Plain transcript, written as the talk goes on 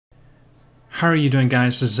How are you doing,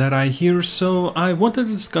 guys? It's ZDEyE here. So I wanted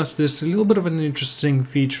to discuss this a little bit of an interesting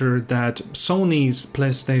feature that Sony's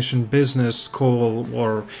PlayStation business call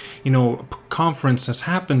or conference has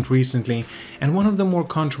happened recently, and one of the more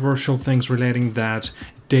controversial things relating that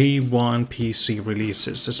day one PC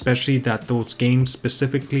releases, especially that those games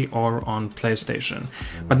specifically are on PlayStation.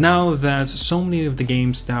 But now that so many of the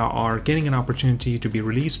games that are getting an opportunity to be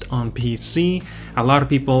released on PC, a lot of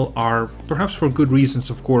people are, perhaps for good reasons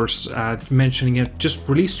of course, mentioning it, just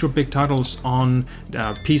release your big titles on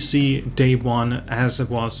PC day one as it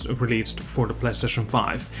was released for the PlayStation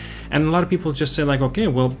 5. And a lot of people just say like, okay,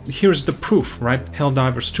 well, here's the proof, right?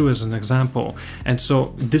 Helldivers 2 as an example. And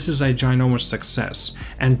so this is a ginormous success.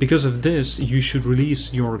 And because of this, you should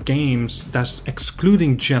release your games, that's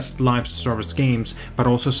excluding just live service games, but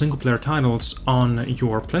also single player titles on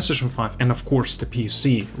your PlayStation 5 and of course the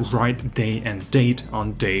PC, right day and date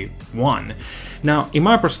on day one. Now, in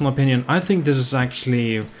my personal opinion, I think this is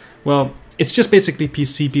actually, well, it's just basically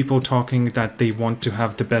PC people talking that they want to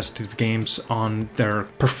have the best of games on their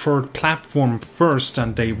preferred platform first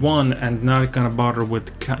on day one and not gonna bother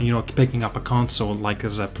with, picking up a console like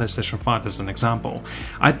as a PlayStation 5 as an example.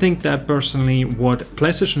 I think that personally what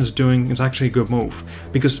PlayStation is doing is actually a good move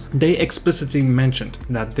because they explicitly mentioned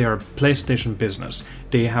that they're a PlayStation business.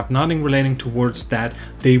 They have nothing relating towards that.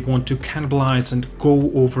 They want to cannibalize and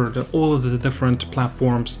go over all of the different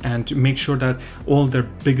platforms and to make sure that all their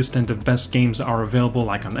biggest and the best games are available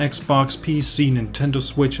like on Xbox, PC, Nintendo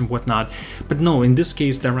Switch and whatnot. But no, in this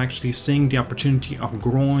case they're actually seeing the opportunity of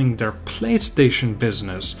growing their PlayStation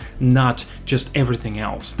business, not just everything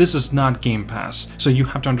else. This is not Game Pass, so you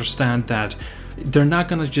have to understand that they're not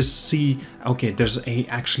gonna just see, okay, there's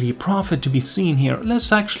actually a profit to be seen here,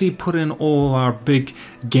 let's actually put in all our big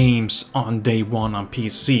games on day one on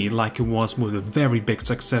PC like it was with a very big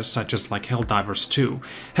success such as like Helldivers 2.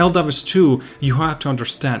 Helldivers 2, you have to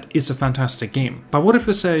understand, it's a fantastic game, but what if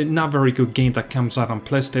it's a not very good game that comes out on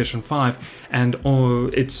PlayStation 5 and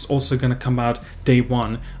it's also gonna come out day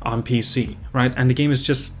one on PC, right? And the game is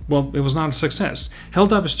just, well, it was not a success.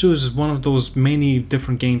 Helldivers 2 is one of those many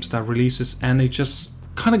different games that releases and it just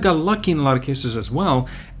kind of got lucky in a lot of cases as well,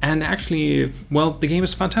 and actually, well, the game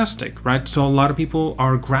is fantastic, right? So a lot of people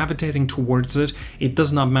are gravitating towards it. It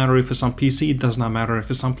does not matter if it's on PC, it does not matter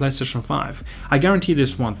if it's on PlayStation 5. I guarantee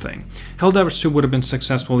this one thing, Helldivers 2 would have been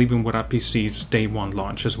successful even without PC's day one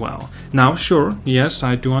launch as well. Now, sure, yes,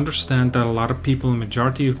 I do understand that a lot of people, a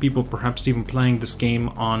majority of people, perhaps even playing this game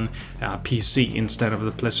on PC instead of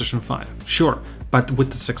the PlayStation 5. Sure, but with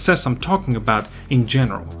the success I'm talking about in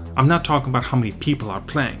general, I'm not talking about how many people are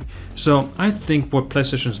playing. So I think what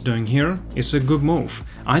PlayStation is doing here is a good move.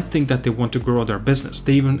 I think that they want to grow their business.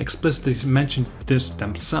 They even explicitly mentioned this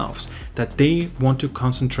themselves, that they want to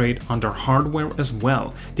concentrate on their hardware as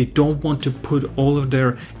well. They don't want to put all of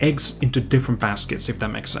their eggs into different baskets, if that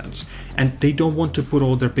makes sense. And they don't want to put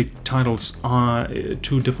all their big titles on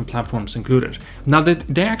two different platforms included. Now that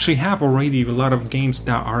they actually have already a lot of games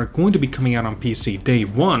that are going to be coming out on PC day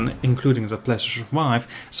one, including the PlayStation 5,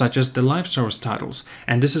 such as the live service titles.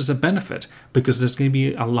 And this is a benefit because there's going to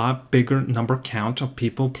be a lot bigger number count of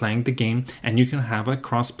people playing the game and you can have a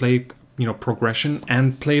cross-play progression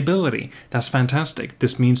and playability. That's fantastic.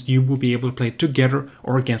 This means you will be able to play together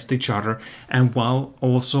or against each other, and while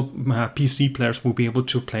also PC players will be able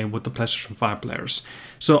to play with the PlayStation 5 players.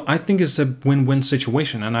 So I think it's a win-win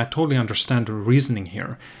situation and I totally understand the reasoning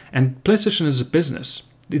here. And PlayStation is a business.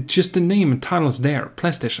 It's just the name and title is there,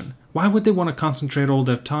 PlayStation. Why would they want to concentrate all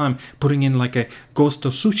their time putting in like a Ghost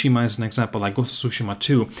of Tsushima as an example, like Ghost of Tsushima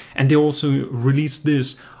 2, and they also release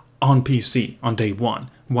this on PC on day one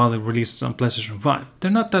while it releases on PlayStation 5. They're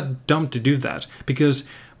not that dumb to do that because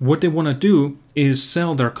what they want to do is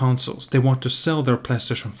sell their consoles. They want to sell their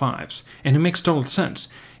PlayStation 5s, and it makes total sense.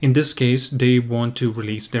 In this case, they want to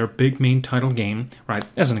release their big main title game, right?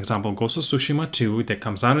 As an example, Ghost of Tsushima 2 that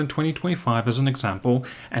comes out in 2025 as an example,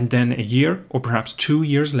 and then a year or perhaps 2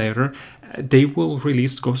 years later, they will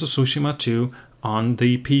release Ghost of Tsushima 2 on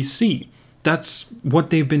the PC. That's what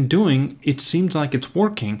they've been doing. It seems like it's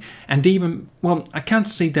working, and they even, well, I can't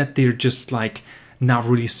say that they're just like not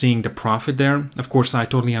really seeing the profit there. Of course, I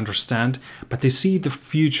totally understand, but they see the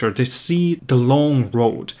future, they see the long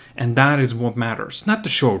road, and that is what matters, not the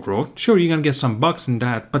short road. Sure, you're gonna get some bucks in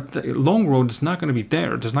that, but the long road is not gonna be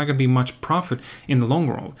there. There's not gonna be much profit in the long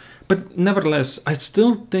road. But nevertheless, I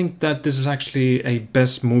still think that this is actually a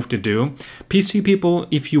best move to do. PC people,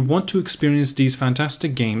 if you want to experience these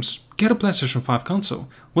fantastic games, get a PlayStation 5 console.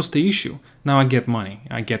 What's the issue? Now I get money,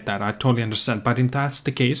 I get that, I totally understand, but if that's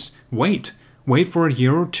the case, wait. Wait for a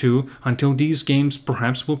year or two until these games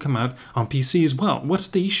perhaps will come out on PC as well. What's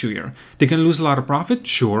the issue here? They're gonna lose a lot of profit?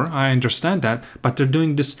 Sure, I understand that, but they're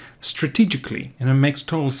doing this strategically, and it makes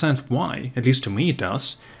total sense why. At least to me it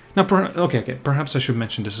does. Now, okay, perhaps I should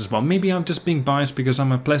mention this as well. Maybe I'm just being biased because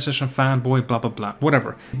I'm a PlayStation fanboy, blah blah blah,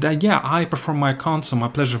 whatever. Yeah, I prefer my console, my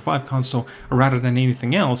PlayStation 5 console, rather than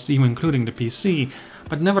anything else, even including the PC.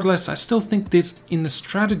 But nevertheless, I still think this, in the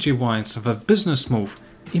strategy-wise of a business move,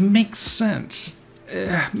 it makes sense.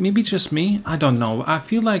 Maybe just me? I don't know. I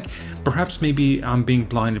feel like perhaps maybe I'm being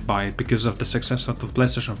blinded by it because of the success of the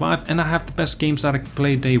PlayStation 5 and I have the best games that I can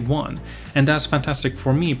play day one. And that's fantastic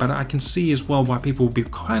for me, but I can see as well why people will be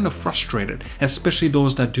kind of frustrated, especially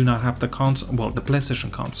those that do not have the console, well, the PlayStation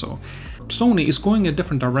console. Sony is going a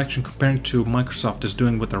different direction compared to Microsoft is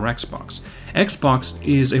doing with their Xbox. Xbox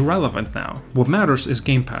is irrelevant now. What matters is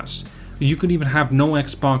Game Pass. You could even have no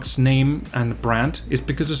Xbox name and brand, is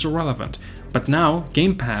because it's irrelevant. But now,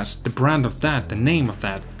 Game Pass, the brand of that, the name of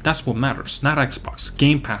that, that's what matters, not Xbox.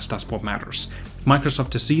 Game Pass, that's what matters.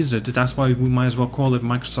 Microsoft sees it, that's why we might as well call it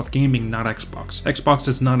Microsoft Gaming, not Xbox. Xbox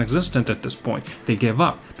is non-existent at this point. They gave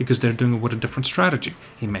up because they're doing it with a different strategy.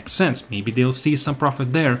 It makes sense. Maybe they'll see some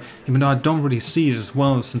profit there, even though I don't really see it as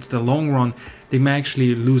well, since the long run, they may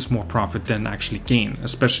actually lose more profit than actually gain,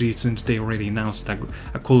 especially since they already announced that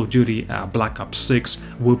a Call of Duty Black Ops 6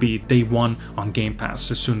 will be day one on Game Pass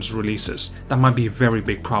as soon as it releases. That might be a very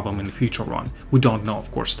big problem in the future run. We don't know,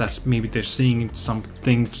 of course. That's maybe they're seeing some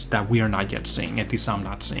things that we are not yet seeing, at least I'm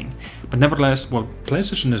not seeing. But nevertheless, what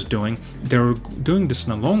PlayStation is doing, they're doing this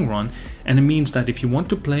in the long run, and it means that if you want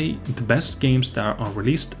to play the best games that are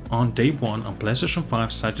released on day one on PlayStation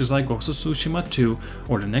 5, such as like Ghost of Tsushima 2,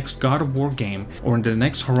 or the next God of War game, or the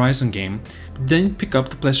next Horizon game, then pick up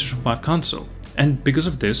the PlayStation 5 console. And because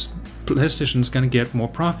of this, PlayStation is gonna get more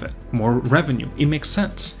profit, more revenue. It makes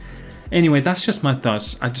sense. Anyway, that's just my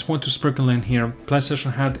thoughts. I just want to sprinkle in here.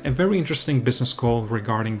 PlayStation had a very interesting business call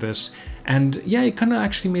regarding this. And yeah, it kind of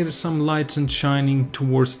actually made some lights and shining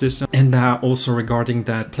towards this. And also regarding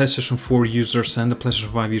that PlayStation 4 users and the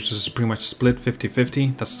PlayStation 5 users is pretty much split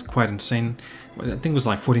 50-50. That's quite insane. I think it was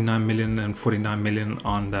like 49 million and 49 million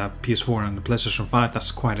on the PS4 and the PlayStation 5.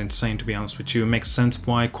 That's quite insane, to be honest with you. It makes sense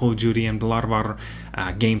why Call of Duty and a lot of other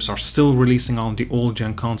games are still releasing on the old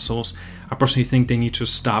gen consoles. I personally think they need to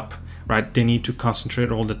stop, right? They need to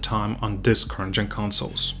concentrate all the time on this current gen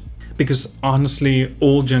consoles. Because honestly,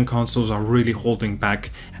 old gen consoles are really holding back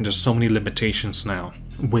and there's so many limitations now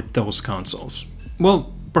with those consoles.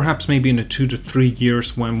 Well, perhaps maybe in the 2 to 3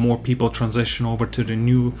 years when more people transition over to the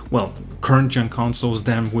new, well, current gen consoles,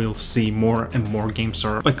 then we'll see more and more games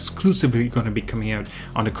are exclusively going to be coming out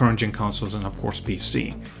on the current gen consoles and of course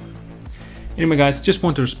PC. Anyway guys, just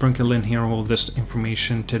wanted to sprinkle in here all this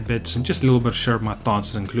information, tidbits, and just a little bit share my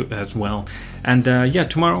thoughts as well. And yeah,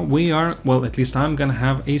 tomorrow we are, well, at least I'm gonna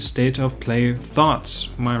have a state of play thoughts,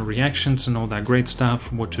 my reactions and all that great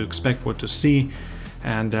stuff, what to expect, what to see.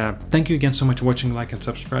 And thank you again so much for watching, like and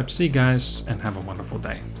subscribe. See you guys and have a wonderful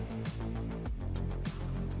day.